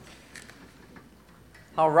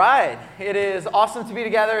All right. It is awesome to be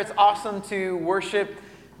together. It's awesome to worship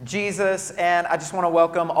Jesus. And I just want to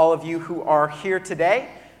welcome all of you who are here today.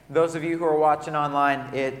 Those of you who are watching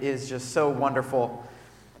online, it is just so wonderful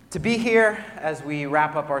to be here as we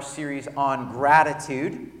wrap up our series on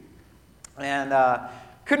gratitude. And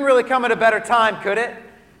couldn't really come at a better time, could it?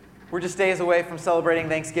 We're just days away from celebrating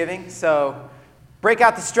Thanksgiving. So break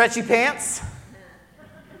out the stretchy pants.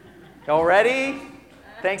 Y'all ready?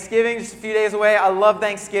 Thanksgiving, just a few days away. I love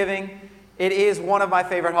Thanksgiving. It is one of my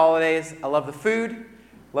favorite holidays. I love the food.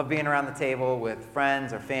 Love being around the table with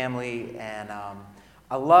friends or family. And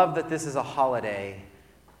I love that this is a holiday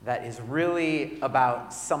that is really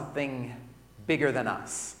about something bigger than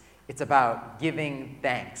us. It's about giving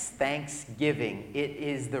thanks. Thanksgiving. It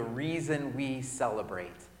is the reason we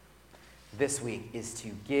celebrate this week, is to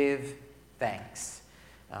give thanks.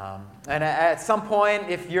 And at some point,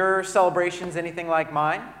 if your celebration's anything like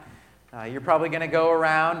mine, you're probably going to go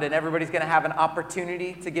around and everybody's going to have an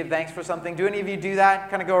opportunity to give thanks for something. Do any of you do that?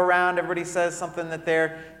 Kind of go around, everybody says something that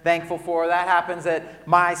they're thankful for. That happens at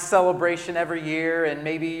my celebration every year, and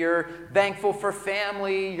maybe you're thankful for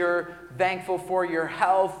family, you're thankful for your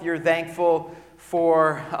health, you're thankful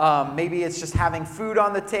for maybe it's just having food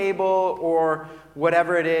on the table, or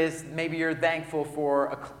whatever it is. Maybe you're thankful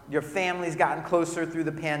for your family's gotten closer through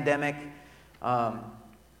the pandemic. One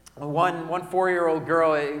 4-year-old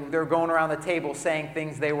girl, they were going around the table saying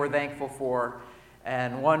things they were thankful for.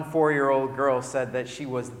 And one 4-year-old girl said that she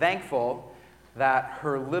was thankful that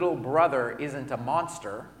her little brother isn't a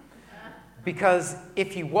monster, because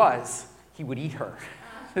if he was, he would eat her.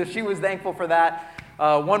 So she was thankful for that.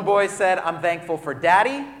 One boy said, "I'm thankful for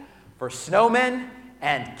Daddy, for snowmen,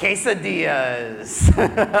 and quesadillas."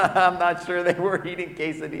 I'm not sure they were eating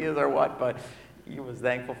quesadillas or what, but he was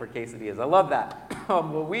thankful for quesadillas. I love that.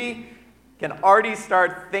 Well, we can already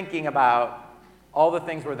start thinking about all the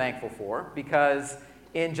things we're thankful for, because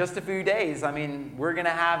in just a few days,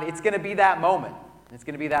 it's going to be that moment. It's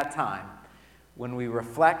going to be that time when we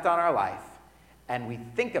reflect on our life and we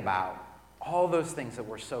think about all those things that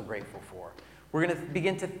we're so grateful for. We're going to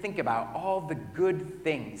begin to think about all the good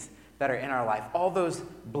things that are in our life, all those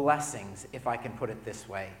blessings, if I can put it this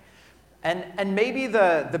way. And maybe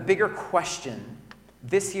the bigger question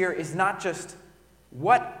this year is not just,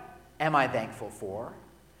 what am I thankful for,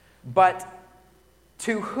 but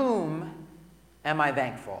to whom am I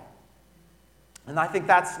thankful? And I think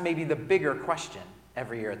that's maybe the bigger question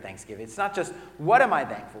every year at Thanksgiving. It's not just, what am I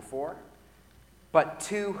thankful for, but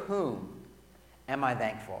to whom am I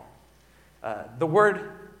thankful? The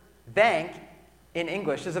word thank in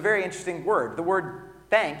English is a very interesting word. The word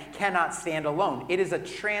thank cannot stand alone. It is a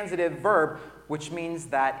transitive verb, which means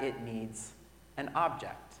that it needs an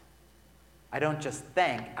object. I don't just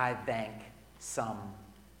thank, I thank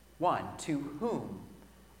someone. To whom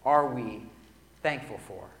are we thankful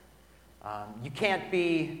for? You can't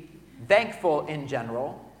be thankful in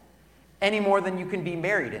general any more than you can be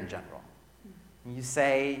married in general. You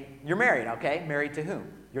say, you're married, okay? Married to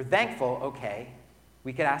whom? You're thankful, okay.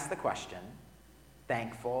 We could ask the question,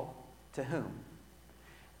 thankful to whom?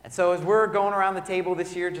 And so as we're going around the table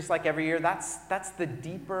this year, just like every year, that's the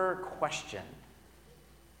deeper question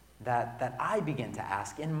that I begin to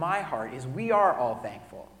ask in my heart, is we are all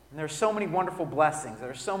thankful. And there's so many wonderful blessings. There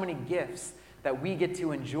are so many gifts that we get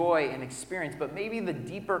to enjoy and experience. But maybe the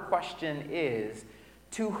deeper question is,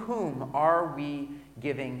 to whom are we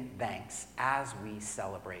giving thanks as we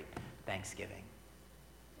celebrate Thanksgiving?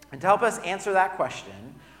 And to help us answer that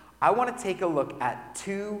question, I want to take a look at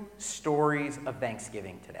 2 stories of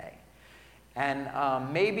Thanksgiving today.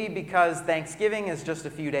 And maybe because Thanksgiving is just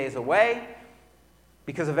a few days away,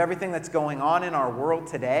 because of everything that's going on in our world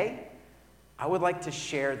today, I would like to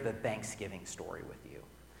share the Thanksgiving story with you.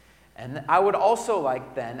 And I would also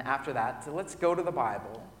like then, after that, to let's go to the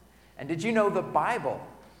Bible. And did you know the Bible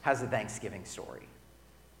has a Thanksgiving story?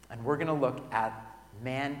 And we're going to look at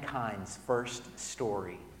mankind's first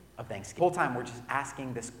story of Thanksgiving. The whole time we're just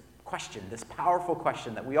asking this question, this powerful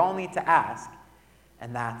question that we all need to ask,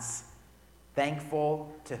 and that's,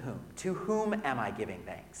 thankful to whom? To whom am I giving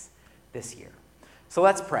thanks this year? So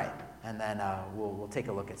let's pray, and then we'll take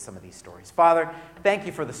a look at some of these stories. Father, thank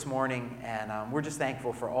you for this morning, and we're just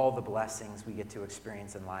thankful for all the blessings we get to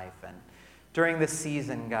experience in life. And during this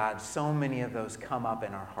season, God, so many of those come up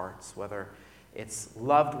in our hearts, whether it's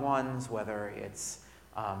loved ones, whether it's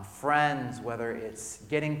friends, whether it's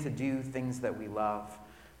getting to do things that we love.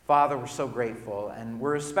 Father, we're so grateful, and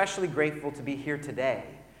we're especially grateful to be here today,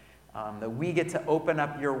 that we get to open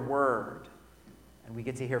up your word, and we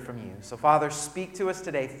get to hear from you. So, Father, speak to us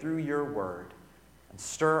today through your word, and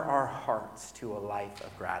stir our hearts to a life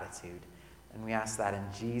of gratitude. And we ask that in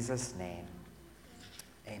Jesus' name.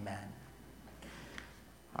 Amen.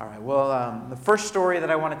 All right, well, the first story that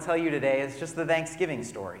I want to tell you today is just the Thanksgiving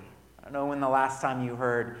story. I don't know when the last time you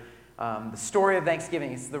heard the story of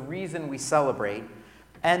Thanksgiving. It's the reason we celebrate.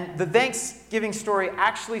 And the Thanksgiving story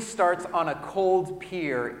actually starts on a cold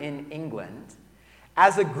pier in England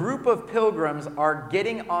as a group of pilgrims are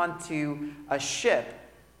getting onto a ship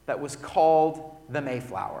that was called the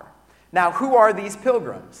Mayflower. Now, who are these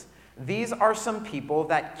pilgrims? These are some people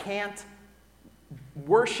that can't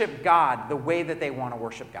worship God the way that they want to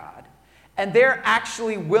worship God. And they're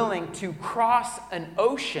actually willing to cross an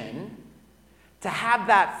ocean to have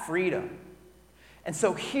that freedom. And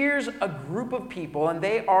so here's a group of people, and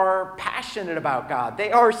they are passionate about God.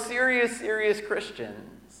 They are serious, serious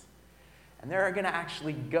Christians. And they're going to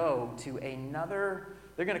actually go to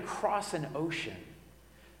they're going to cross an ocean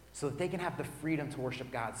so that they can have the freedom to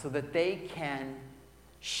worship God, so that they can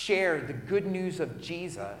share the good news of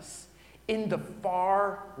Jesus in the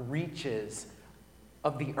far reaches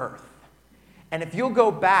of the earth. And if you'll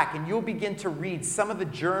go back and you'll begin to read some of the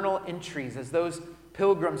journal entries as those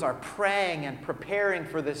pilgrims are praying and preparing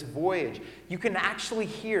for this voyage, you can actually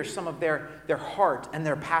hear some of their heart and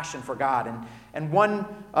their passion for God. And one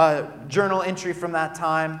journal entry from that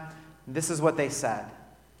time, this is what they said.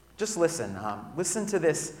 Just listen. Listen to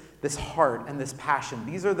this heart and this passion.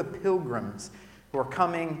 These are the pilgrims who are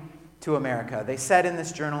coming to America. They said in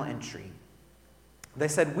this journal entry, they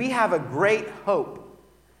said, "We have a great hope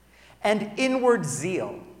and inward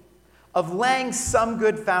zeal of laying some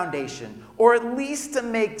good foundation, or at least to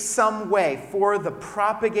make some way for the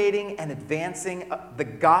propagating and advancing the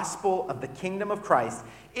gospel of the kingdom of Christ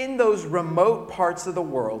in those remote parts of the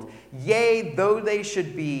world, yea, though they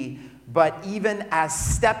should be but even as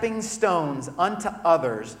stepping stones unto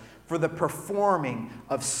others for the performing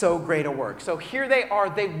of so great a work." So here they are.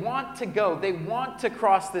 They want to go. They want to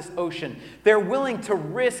cross this ocean. They're willing to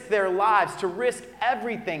risk their lives, to risk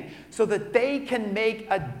everything so that they can make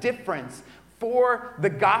a difference for the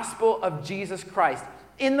gospel of Jesus Christ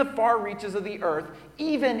in the far reaches of the earth,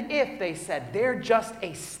 even if they said they're just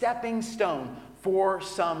a stepping stone for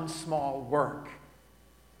some small work.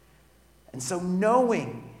 And so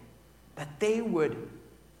knowing that they would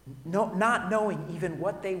not knowing even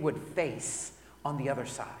what they would face on the other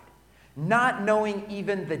side, not knowing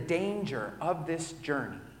even the danger of this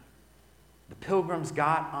journey, the pilgrims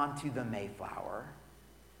got onto the Mayflower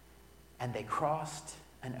and they crossed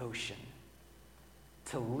an ocean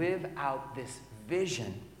to live out this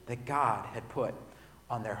vision that God had put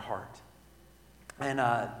on their heart.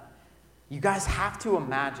 And you guys have to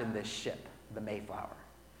imagine this ship, the Mayflower.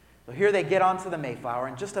 So here they get onto the Mayflower,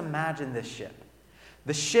 and just imagine this ship.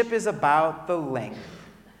 The ship is about the length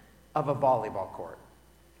of a volleyball court.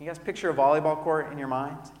 Can you guys picture a volleyball court in your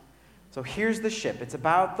mind? So here's the ship. It's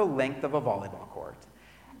about the length of a volleyball court.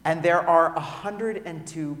 And there are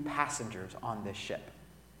 102 passengers on this ship.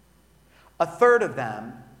 A third of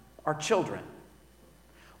them are children.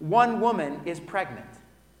 One woman is pregnant.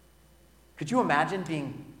 Could you imagine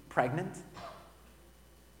being pregnant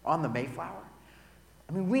on the Mayflower?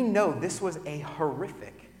 I mean, we know this was a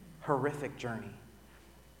horrific, horrific journey.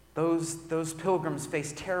 Those pilgrims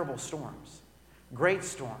faced terrible storms, great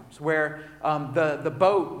storms, where the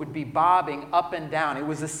boat would be bobbing up and down. It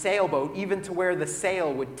was a sailboat, even to where the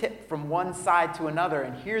sail would tip from one side to another.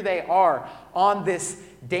 And here they are on this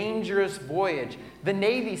dangerous voyage. The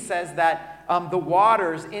Navy says that the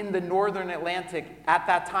waters in the northern Atlantic at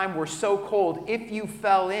that time were so cold, if you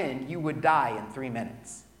fell in, you would die in 3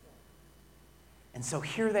 minutes. And so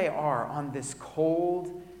here they are on this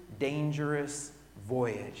cold, dangerous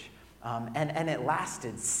voyage. And it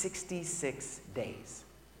lasted 66 days.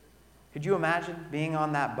 Could you imagine being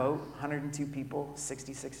on that boat, 102 people,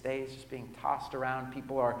 66 days, just being tossed around?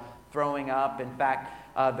 People are throwing up. In fact,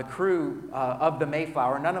 the crew of the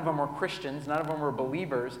Mayflower, none of them were Christians, none of them were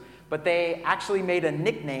believers, but they actually made a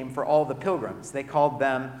nickname for all the pilgrims. They called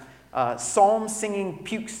them psalm-singing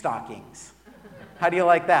puke stockings. How do you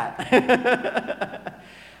like that?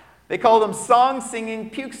 They called them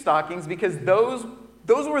song-singing puke stockings because those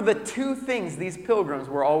were the two things these pilgrims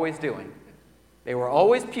were always doing. They were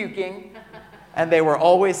always puking, and they were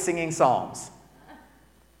always singing psalms.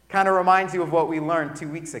 Kind of reminds you of what we learned 2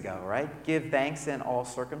 weeks ago, right? Give thanks in all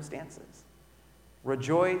circumstances.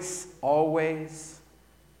 Rejoice always,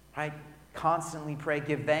 right? Constantly pray.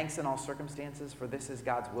 Give thanks in all circumstances, for this is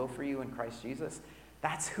God's will for you in Christ Jesus.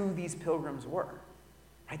 That's who these pilgrims were.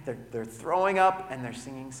 Right? They're throwing up and they're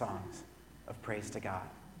singing songs of praise to God.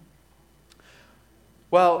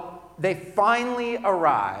 Well, they finally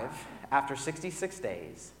arrive after 66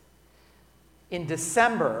 days in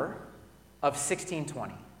December of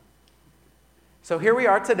 1620. So here we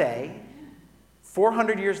are today,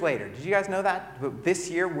 400 years later. Did you guys know that? This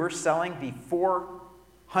year we're selling the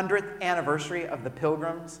 400th anniversary of the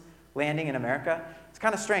Pilgrims landing in America. It's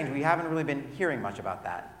kind of strange. We haven't really been hearing much about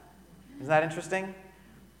that. Isn't that interesting?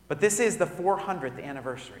 But this is the 400th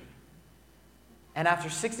anniversary. And after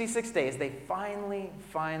 66 days, they finally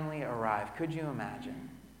arrived. Could you imagine?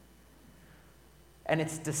 And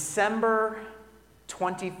it's December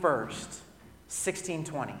 21st,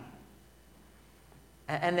 1620.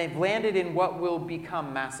 And they've landed in what will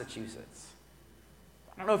become Massachusetts.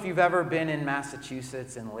 I don't know if you've ever been in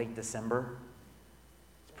Massachusetts in late December.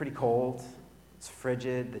 It's pretty cold. It's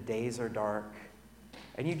frigid. The days are dark.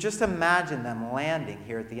 And you just imagine them landing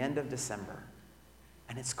here at the end of December.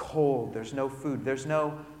 And it's cold. There's no food. There's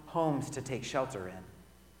no homes to take shelter in.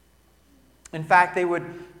 In fact, they would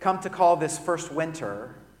come to call this first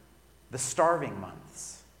winter the starving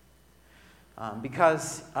months.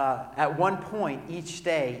 Because at one point each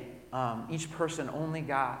day, each person only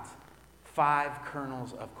got 5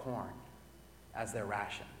 kernels of corn as their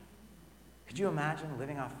ration. Could you imagine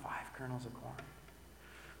living off 5 kernels of corn?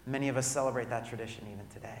 Many of us celebrate that tradition even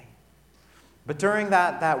today. But during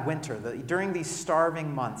that winter, during these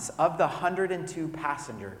starving months, of the 102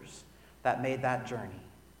 passengers that made that journey,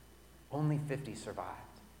 only 50 survived.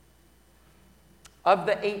 Of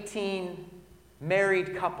the 18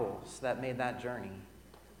 married couples that made that journey,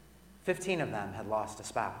 15 of them had lost a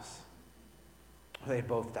spouse. They had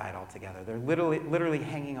both died altogether. They're literally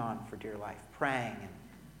hanging on for dear life, praying and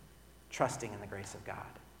trusting in the grace of God.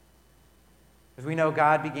 As we know,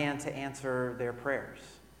 God began to answer their prayers.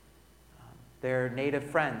 Their native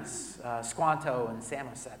friends, Squanto and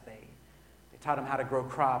Samoset, they taught them how to grow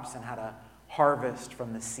crops and how to harvest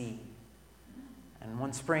from the sea. And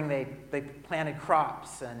one spring they planted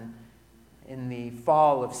crops, and in the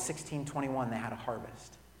fall of 1621 they had a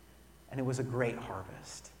harvest. And it was a great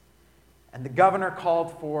harvest. And the governor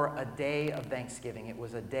called for a day of thanksgiving. It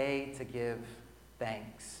was a day to give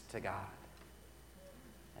thanks to God.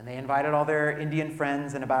 And they invited all their Indian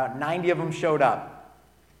friends, and about 90 of them showed up.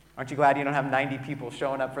 Aren't you glad you don't have 90 people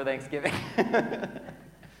showing up for Thanksgiving?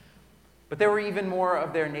 But there were even more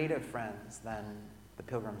of their native friends than the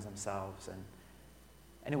Pilgrims themselves.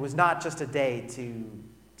 And it was not just a day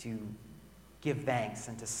to give thanks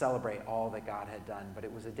and to celebrate all that God had done, but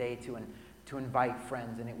it was a day to invite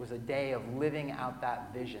friends, and it was a day of living out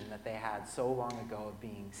that vision that they had so long ago of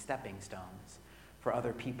being stepping stones for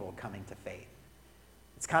other people coming to faith.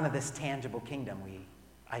 It's kind of this tangible kingdom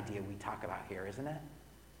idea we talk about here, isn't it?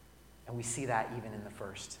 And we see that even in the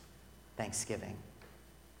first Thanksgiving.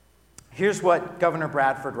 Here's what Governor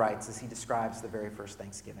Bradford writes as he describes the very first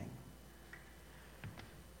Thanksgiving.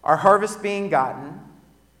 Our harvest being gotten,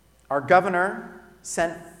 our governor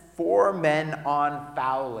sent 4 men on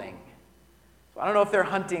fowling. So I don't know if they're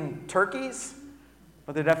hunting turkeys,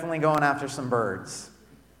 but they're definitely going after some birds.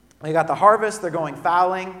 They got the harvest, they're going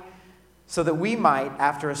fowling, so that we might,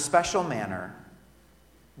 after a special manner,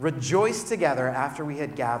 rejoice together after we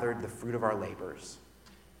had gathered the fruit of our labors.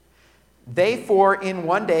 They 4 in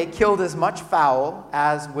one day killed as much fowl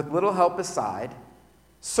as, with little help beside,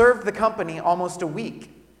 served the company almost a week,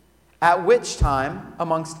 at which time,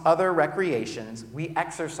 amongst other recreations, we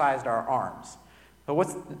exercised our arms. So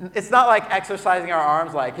it's not like exercising our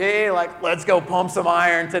arms like, hey, let's go pump some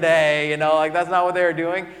iron today, that's not what they're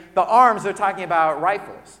doing. The arms, they're talking about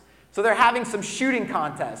rifles. So they're having some shooting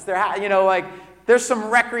contests. There's some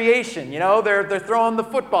recreation, they're throwing the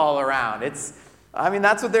football around.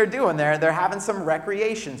 That's what they're doing. They're having some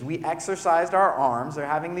recreations. We exercised our arms. They're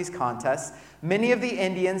having these contests. Many of the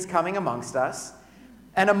Indians coming amongst us,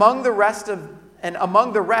 and among the rest,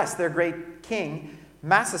 their great king,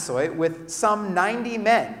 Massasoit, with some 90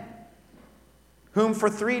 men, whom for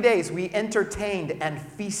 3 days we entertained and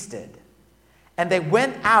feasted. And they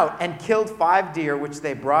went out and killed 5 deer, which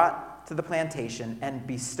they brought to the plantation, and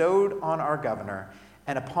bestowed on our governor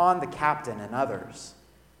and upon the captain and others.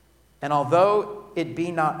 And although it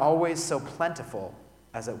be not always so plentiful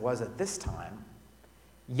as it was at this time,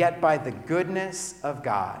 yet by the goodness of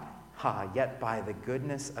God,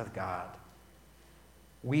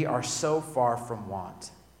 we are so far from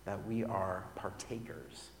want that we are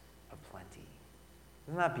partakers of plenty.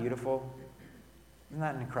 Isn't that beautiful? Isn't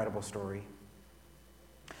that an incredible story?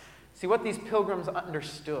 See, what these pilgrims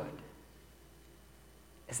understood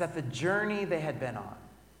is that the journey they had been on,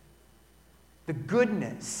 the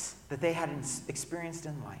goodness that they had experienced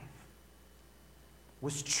in life,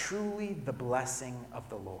 was truly the blessing of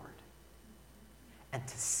the Lord. And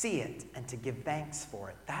to see it and to give thanks for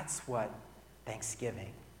it, that's what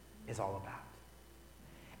Thanksgiving is all about.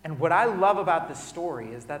 And what I love about this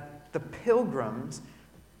story is that the pilgrims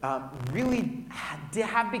really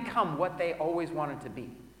have become what they always wanted to be.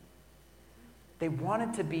 They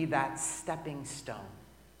wanted to be that stepping stone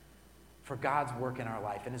for God's work in our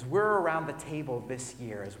life. And as we're around the table this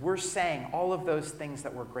year, as we're saying all of those things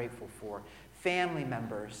that we're grateful for, family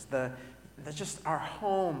members, just our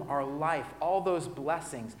home, our life, all those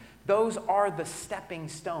blessings, those are the stepping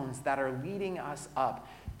stones that are leading us up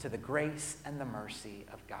to the grace and the mercy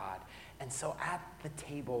of God. And so at the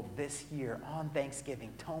table this year on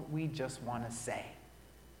Thanksgiving, don't we just want to say,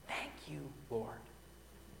 thank you, Lord.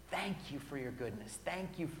 Thank you for your goodness.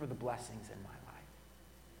 Thank you for the blessings in my life.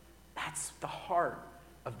 That's the heart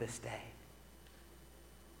of this day.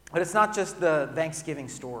 But it's not just the Thanksgiving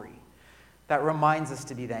story that reminds us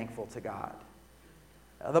to be thankful to God.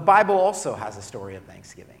 The Bible also has a story of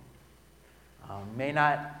Thanksgiving. May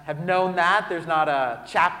not have known that. There's not a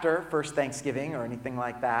chapter, First Thanksgiving, or anything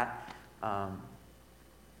like that. But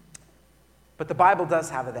the Bible does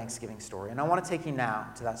have a Thanksgiving story. And I want to take you now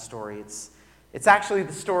to that story. It's actually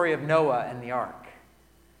the story of Noah and the ark.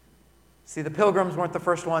 See, the pilgrims weren't the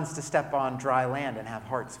first ones to step on dry land and have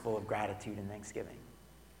hearts full of gratitude and thanksgiving.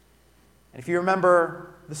 And if you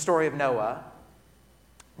remember the story of Noah,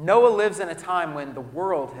 Noah lives in a time when the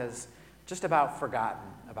world has just about forgotten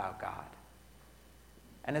about God.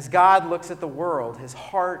 And as God looks at the world, his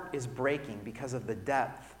heart is breaking because of the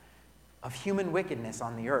depth of human wickedness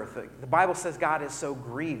on the earth. The Bible says God is so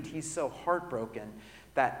grieved, he's so heartbroken,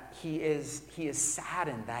 that he is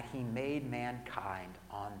saddened that he made mankind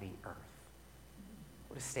on the earth.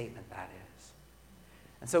 What a statement that is.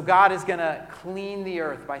 And so God is going to clean the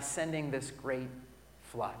earth by sending this great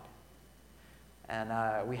flood.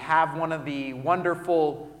 And we have one of the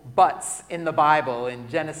wonderful buts in the Bible in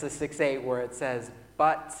Genesis 6:8 where it says,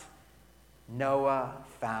 "But Noah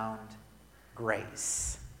found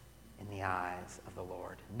grace in the eyes of the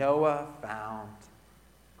Lord." Noah found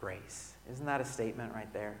grace. Isn't that a statement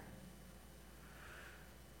right there?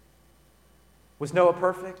 Was Noah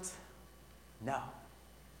perfect? No.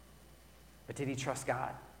 But did he trust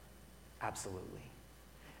God? Absolutely.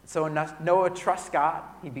 So Noah trusts God.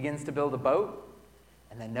 He begins to build a boat.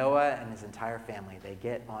 And then Noah and his entire family, they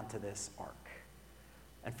get onto this ark.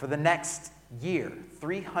 And for the next year,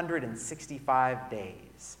 365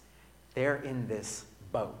 days, they're in this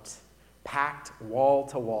boat, packed wall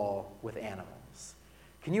to wall with animals.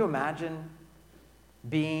 Can you imagine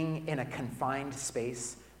being in a confined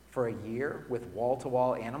space for a year with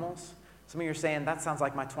wall-to-wall animals? Some of you are saying, that sounds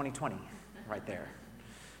like my 2020 right there.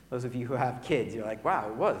 Those of you who have kids, you're like, wow,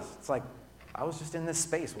 it was. It's like I was just in this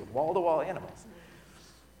space with wall-to-wall animals.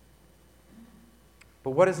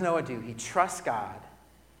 But what does Noah do? He trusts God,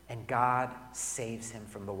 and God saves him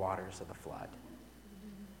from the waters of the flood.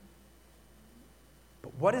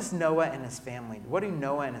 But what does Noah and his family, what do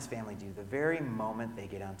Noah and his family do the very moment they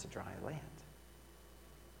get onto dry land?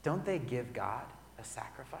 Don't they give God a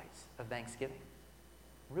sacrifice of thanksgiving?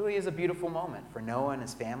 It really is a beautiful moment for Noah and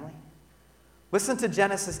his family. Listen to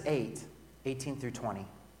Genesis 8:18 through 20.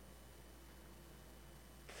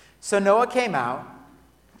 So Noah came out,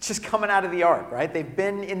 just coming out of the ark, right? They've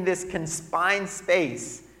been in this confined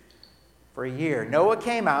space for a year. Noah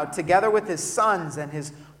came out together with his sons and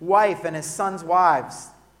his wife and his sons' wives.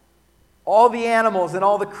 All the animals and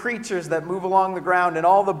all the creatures that move along the ground and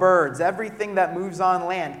all the birds, everything that moves on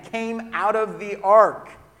land, came out of the ark,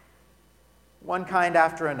 one kind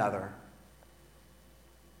after another.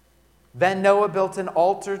 Then Noah built an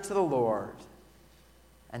altar to the Lord,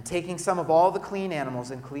 and taking some of all the clean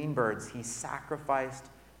animals and clean birds, he sacrificed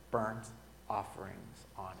burnt offerings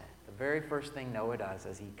on it. The very first thing Noah does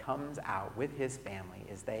as he comes out with his family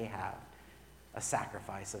is they have a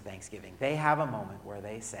sacrifice of thanksgiving. They have a moment where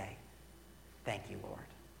they say, thank you, Lord.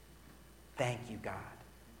 Thank you, God.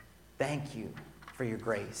 Thank you for your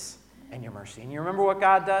grace and your mercy. And you remember what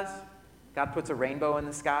God does? God puts a rainbow in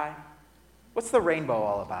the sky. What's the rainbow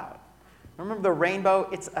all about? Remember the rainbow?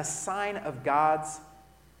 It's a sign of God's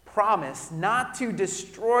promise not to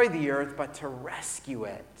destroy the earth, but to rescue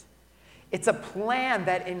it. It's a plan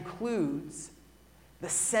that includes the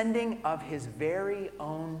sending of his very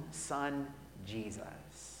own son,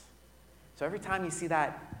 Jesus. So every time you see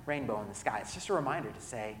that rainbow in the sky, it's just a reminder to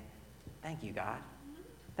say, thank you, God.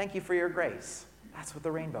 Thank you for your grace. That's what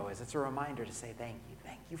the rainbow is. It's a reminder to say thank you.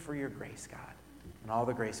 Thank you for your grace, God, and all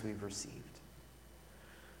the grace we've received.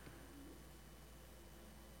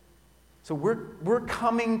 So we're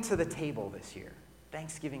coming to the table this year,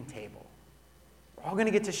 Thanksgiving table. We're all going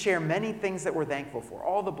to get to share many things that we're thankful for,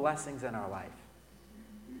 all the blessings in our life.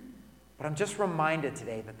 But I'm just reminded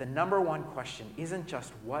today that the number one question isn't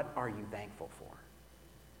just what are you thankful for?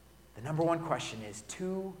 number one question is,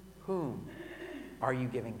 to whom are you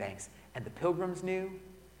giving thanks? And the pilgrims knew,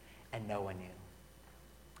 and Noah knew.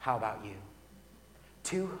 How about you?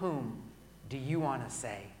 To whom do you want to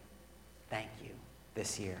say thank you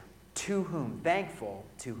this year? To whom? Thankful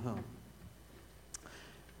to whom?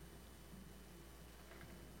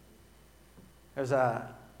 There's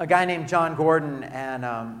a guy named John Gordon,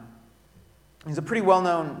 and he's a pretty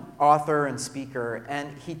well-known author and speaker,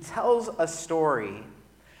 and he tells a story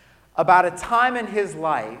about a time in his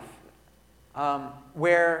life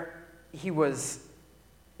where it was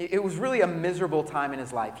really a miserable time in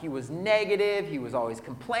his life. He was negative. He was always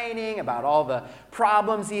complaining about all the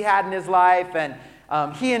problems he had in his life. And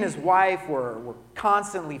he and his wife were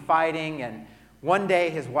constantly fighting. And one day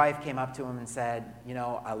his wife came up to him and said,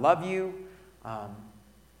 I love you,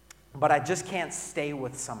 but I just can't stay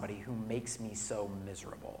with somebody who makes me so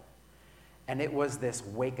miserable. And it was this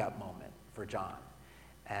wake-up moment for John.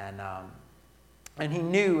 And he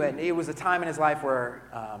knew, and it was a time in his life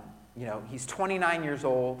where he's 29 years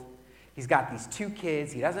old. He's got these 2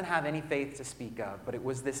 kids. He doesn't have any faith to speak of. But it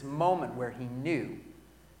was this moment where he knew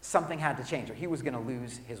something had to change. Or he was going to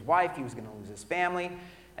lose his wife. He was going to lose his family.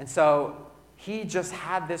 And so he just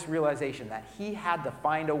had this realization that he had to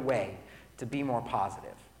find a way to be more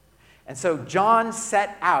positive. And so John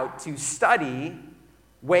set out to study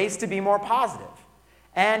ways to be more positive.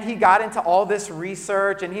 And he got into all this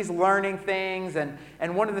research, and he's learning things. And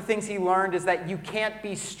one of the things he learned is that you can't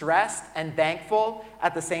be stressed and thankful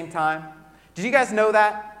at the same time. Did you guys know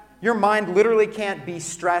that? Your mind literally can't be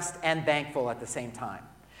stressed and thankful at the same time.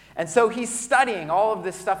 And so he's studying all of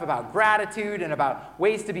this stuff about gratitude and about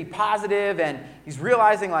ways to be positive, and he's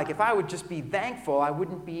realizing, if I would just be thankful, I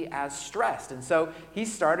wouldn't be as stressed. And so he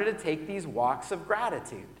started to take these walks of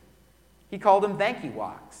gratitude. He called them thank you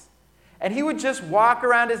walks. And he would just walk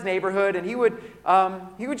around his neighborhood, and he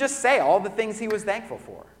would just say all the things he was thankful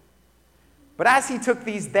for. But as he took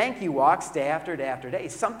these thank you walks day after day after day,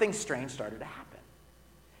 something strange started to happen.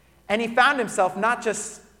 And he found himself not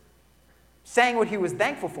just saying what he was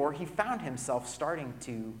thankful for, he found himself starting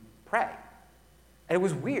to pray. And it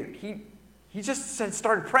was weird. He just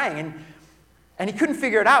started praying, and he couldn't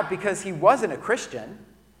figure it out because he wasn't a Christian.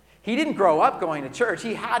 He didn't grow up going to church.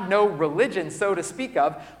 He had no religion, so to speak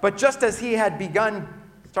of. But just as he had begun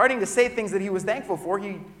starting to say things that he was thankful for,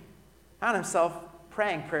 he found himself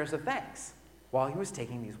praying prayers of thanks while he was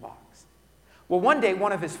taking these walks. Well, one day,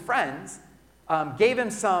 one of his friends gave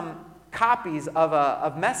him some copies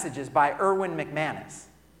of messages by Erwin McManus.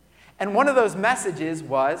 And one of those messages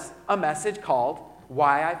was a message called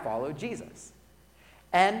Why I Follow Jesus.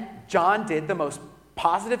 And John did the most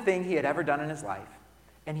positive thing he had ever done in his life.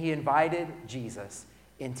 And he invited Jesus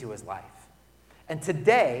into his life. And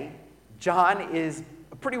today, John is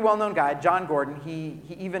a pretty well-known guy, John Gordon. He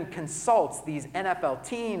even consults these NFL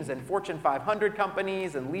teams and Fortune 500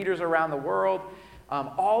 companies and leaders around the world,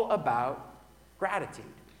 all about gratitude.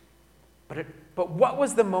 But what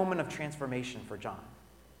was the moment of transformation for John?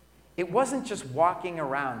 It wasn't just walking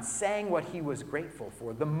around saying what he was grateful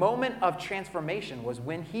for. The moment of transformation was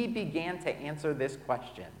when he began to answer this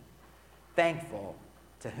question: thankful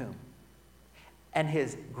to whom? And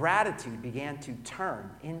his gratitude began to turn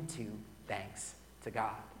into thanks to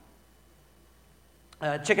God.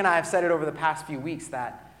 Chick and I have said it over the past few weeks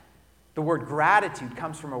that the word gratitude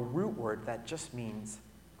comes from a root word that just means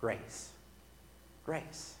grace.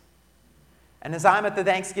 Grace. And as I'm at the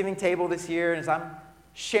Thanksgiving table this year, and as I'm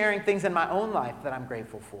sharing things in my own life that I'm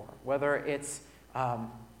grateful for, whether it's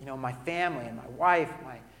my family and my wife,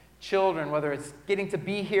 my children, whether it's getting to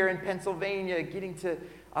be here in Pennsylvania, getting to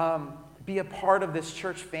be a part of this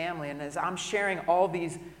church family, and as I'm sharing all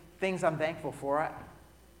these things I'm thankful for,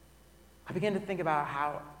 I begin to think about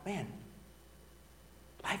how,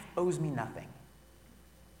 life owes me nothing.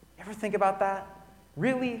 Ever think about that?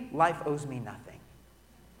 Really, life owes me nothing.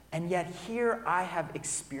 And yet here I have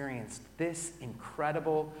experienced this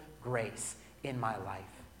incredible grace in my life.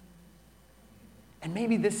 And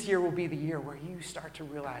maybe this year will be the year where you start to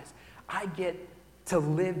realize, I get to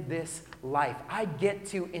live this life. I get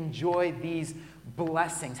to enjoy these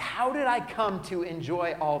blessings. How did I come to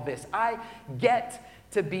enjoy all this? I get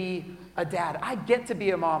to be a dad. I get to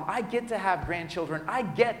be a mom. I get to have grandchildren. I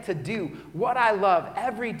get to do what I love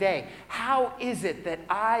every day. How is it that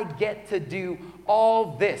I get to do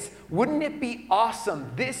all this? Wouldn't it be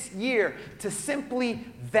awesome this year to simply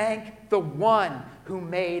thank the one who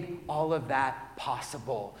made all of that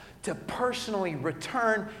possible, to personally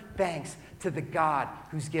return thanks to the God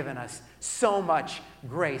who's given us so much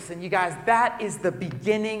grace. And you guys, that is the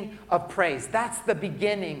beginning of praise. That's the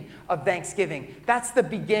beginning of thanksgiving. That's the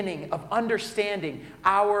beginning of understanding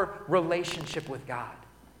our relationship with God.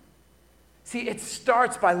 See, it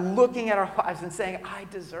starts by looking at our lives and saying, I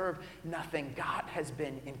deserve nothing. God has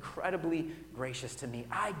been incredibly gracious to me.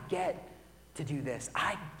 I get to do this.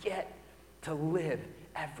 I get to live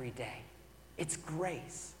every day. It's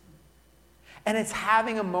grace. And it's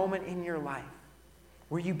having a moment in your life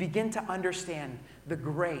where you begin to understand the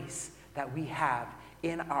grace that we have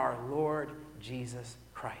in our Lord Jesus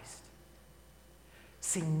Christ.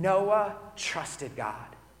 See, Noah trusted God.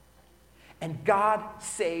 And God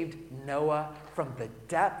saved Noah from the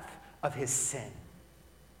depth of his sin.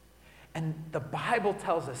 And the Bible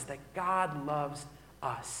tells us that God loves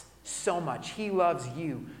us so much. He loves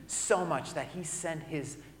you so much that he sent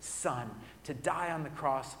his son to die on the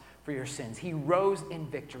cross for your sins. He rose in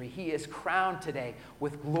victory. He is crowned today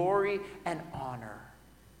with glory and honor.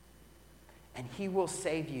 And he will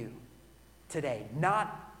save you today,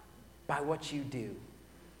 not by what you do,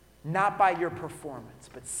 not by your performance,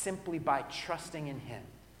 but simply by trusting in him.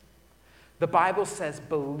 The Bible says,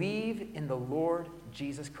 believe in the Lord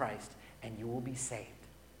Jesus Christ and you will be saved.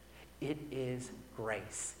 It is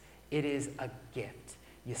grace. It is a gift.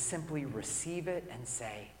 You simply receive it and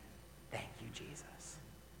say, thank you, Jesus.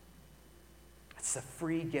 It's a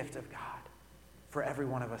free gift of God for every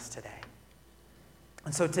one of us today.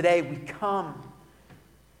 And so today we come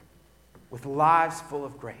with lives full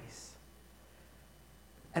of grace.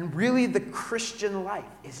 And really the Christian life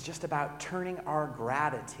is just about turning our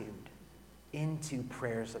gratitude into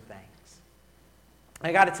prayers of thanks.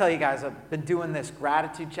 I got to tell you guys, I've been doing this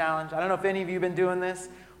gratitude challenge. I don't know if any of you have been doing this.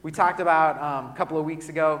 We talked about a couple of weeks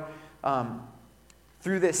ago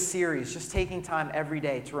through this series, just taking time every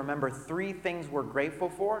day to remember 3 things we're grateful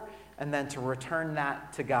for and then to return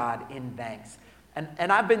that to God in thanks.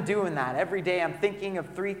 And I've been doing that. Every day I'm thinking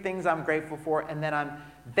of 3 things I'm grateful for and then I'm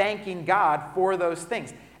thanking God for those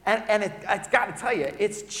things. And it's got to tell you,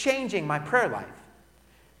 it's changing my prayer life.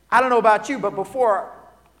 I don't know about you, but before,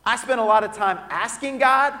 I spent a lot of time asking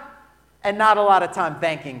God and not a lot of time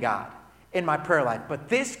thanking God in my prayer life. But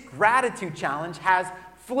this gratitude challenge has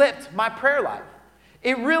flipped my prayer life.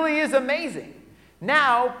 It really is amazing.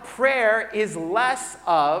 Now, prayer is less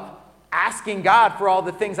of asking God for all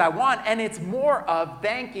the things I want, and it's more of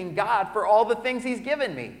thanking God for all the things he's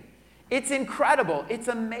given me. It's incredible. It's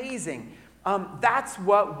amazing. That's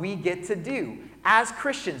what we get to do. As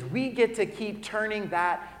Christians, we get to keep turning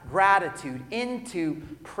that gratitude into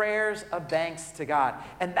prayers of thanks to God.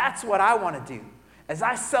 And that's what I want to do. As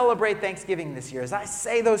I celebrate Thanksgiving this year, as I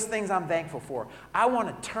say those things I'm thankful for, I want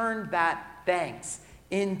to turn that thanks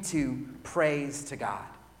into praise to God.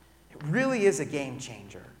 It really is a game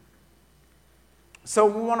changer. So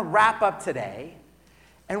we want to wrap up today,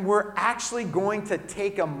 and we're actually going to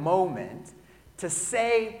take a moment to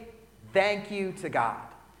say thank you to God.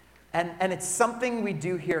 And it's something we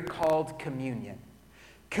do here called communion.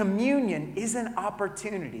 Communion is an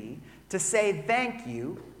opportunity to say thank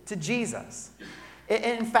you to Jesus.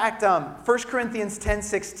 In fact, 1 Corinthians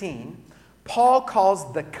 10:16, Paul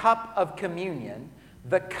calls the cup of communion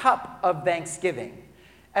the cup of thanksgiving.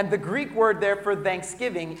 And the Greek word there for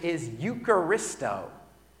thanksgiving is Eucharisto.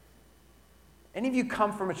 Any of you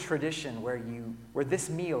come from a tradition where this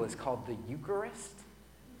meal is called the Eucharist?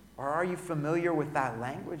 Or are you familiar with that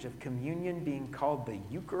language of communion being called the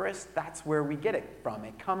Eucharist? That's where we get it from.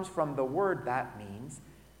 It comes from the word that means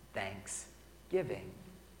thanksgiving.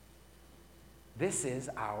 This is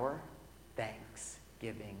our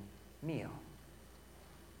Thanksgiving meal,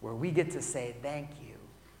 where we get to say thank you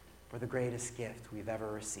for the greatest gift we've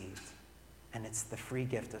ever received. And it's the free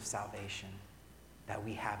gift of salvation that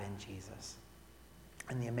we have in Jesus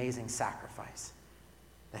and the amazing sacrifice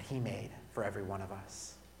that he made for every one of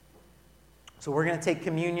us. So we're going to take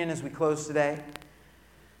communion as we close today.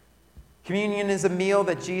 Communion is a meal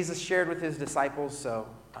that Jesus shared with his disciples. So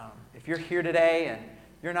if you're here today and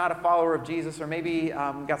you're not a follower of Jesus, or maybe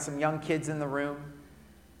got some young kids in the room,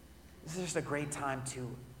 this is just a great time to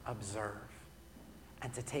observe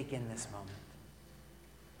and to take in this moment.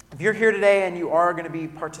 If you're here today and you are going to be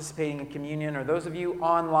participating in communion, or those of you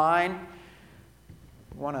online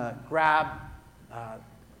want to grab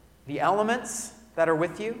the elements that are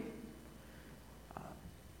with you,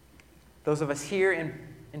 those of us here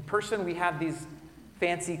in person, we have these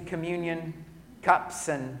fancy communion cups,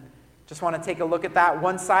 and just want to take a look at that.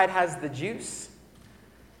 One side has the juice,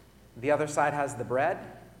 the other side has the bread,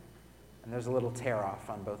 and there's a little tear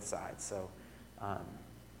off on both sides. So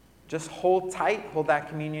Just hold tight, hold that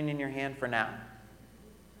communion in your hand for now.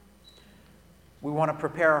 We want to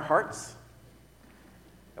prepare our hearts.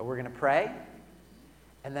 We're going to pray.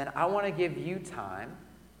 And then I want to give you time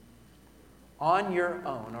on your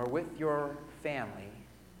own or with your family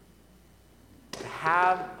to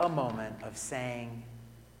have a moment of saying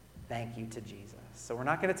thank you to Jesus. So we're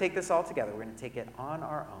not going to take this all together. We're going to take it on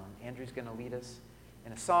our own. Andrew's going to lead us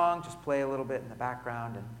in a song, just play a little bit in the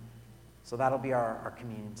background. And so that'll be our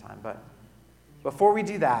communion time. But before we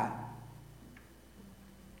do that,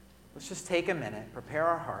 let's just take a minute, prepare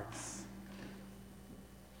our hearts.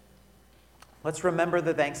 Let's remember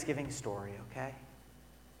the Thanksgiving story, okay?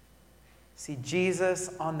 See,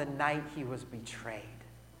 Jesus, on the night he was betrayed,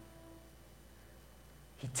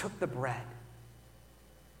 he took the bread,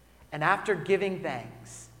 and after giving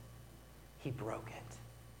thanks, he broke it.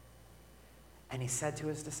 And he said to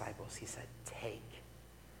his disciples, he said, "Take,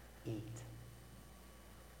 eat.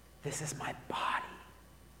 This is my body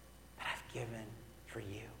that I've given for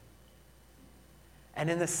you."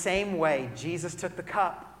 And in the same way, Jesus took the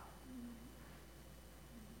cup.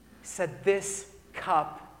 He said, "This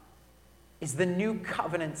cup is the new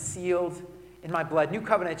covenant sealed in my blood." New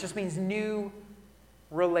covenant, it just means new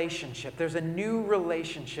relationship. There's a new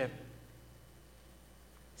relationship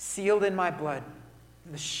sealed in my blood.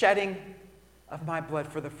 The shedding of my blood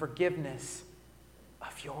for the forgiveness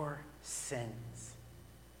of your sins.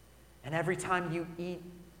 And every time you eat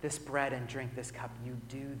this bread and drink this cup, you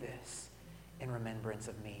do this in remembrance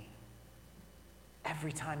of me.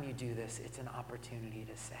 Every time you do this, it's an opportunity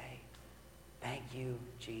to say, "Thank you,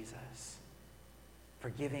 Jesus, for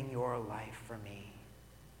giving your life for me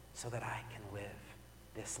so that I can live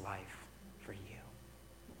this life for you."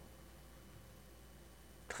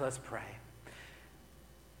 So let's pray.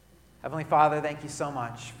 Heavenly Father, thank you so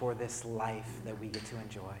much for this life that we get to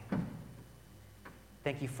enjoy.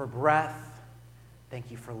 Thank you for breath. Thank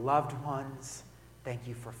you for loved ones. Thank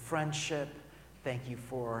you for friendship. Thank you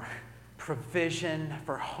for provision,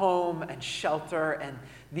 for home and shelter, and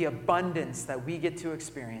the abundance that we get to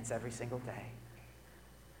experience every single day.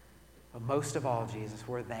 But most of all, Jesus,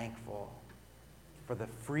 we're thankful for the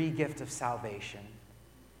free gift of salvation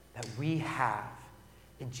that we have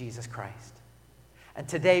in Jesus Christ. And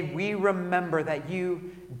today we remember that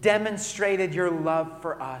you demonstrated your love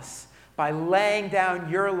for us by laying down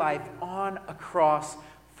your life on a cross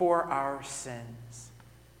for our sins.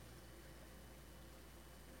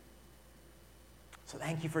 So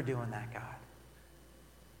thank you for doing that, God.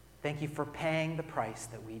 Thank you for paying the price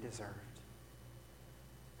that we deserved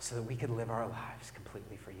so that we could live our lives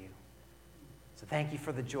completely for you. So thank you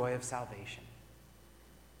for the joy of salvation.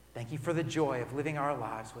 Thank you for the joy of living our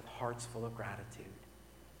lives with hearts full of gratitude.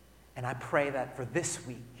 And I pray that for this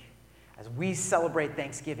week, as we celebrate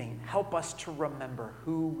Thanksgiving, help us to remember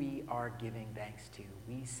who we are giving thanks to.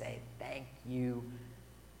 We say, "Thank you,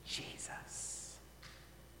 Jesus."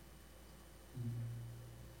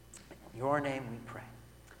 In your name we pray.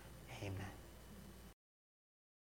 Amen.